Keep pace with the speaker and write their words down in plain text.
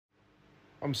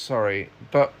I'm sorry,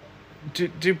 but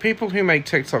do people who make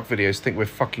TikTok videos think we're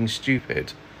fucking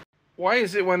stupid? Why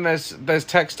is it when there's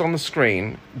text on the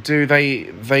screen, do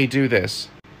they do this?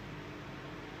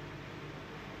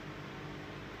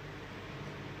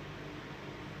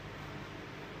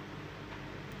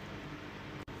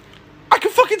 I can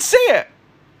fucking see it!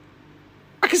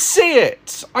 I can see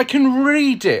it! I can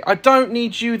read it! I don't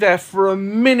need you there for a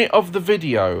minute of the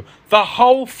video. The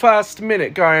whole first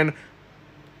minute going...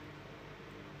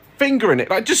 fingering it.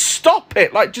 Like, just stop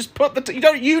it! Like, just put the...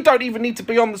 You don't even need to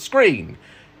be on the screen.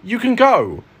 You can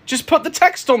go. Just put the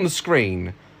text on the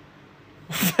screen.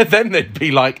 Then they'd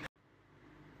be like...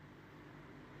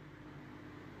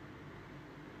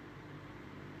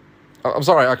 I'm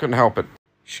sorry, I couldn't help it.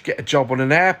 You should get a job on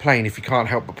an airplane if you can't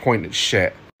help but point at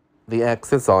shit. The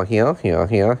X's are here, here,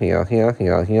 here, here, here,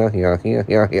 here, here, here, here,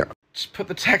 here, here. Just put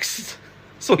the text.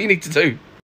 That's all you need to do.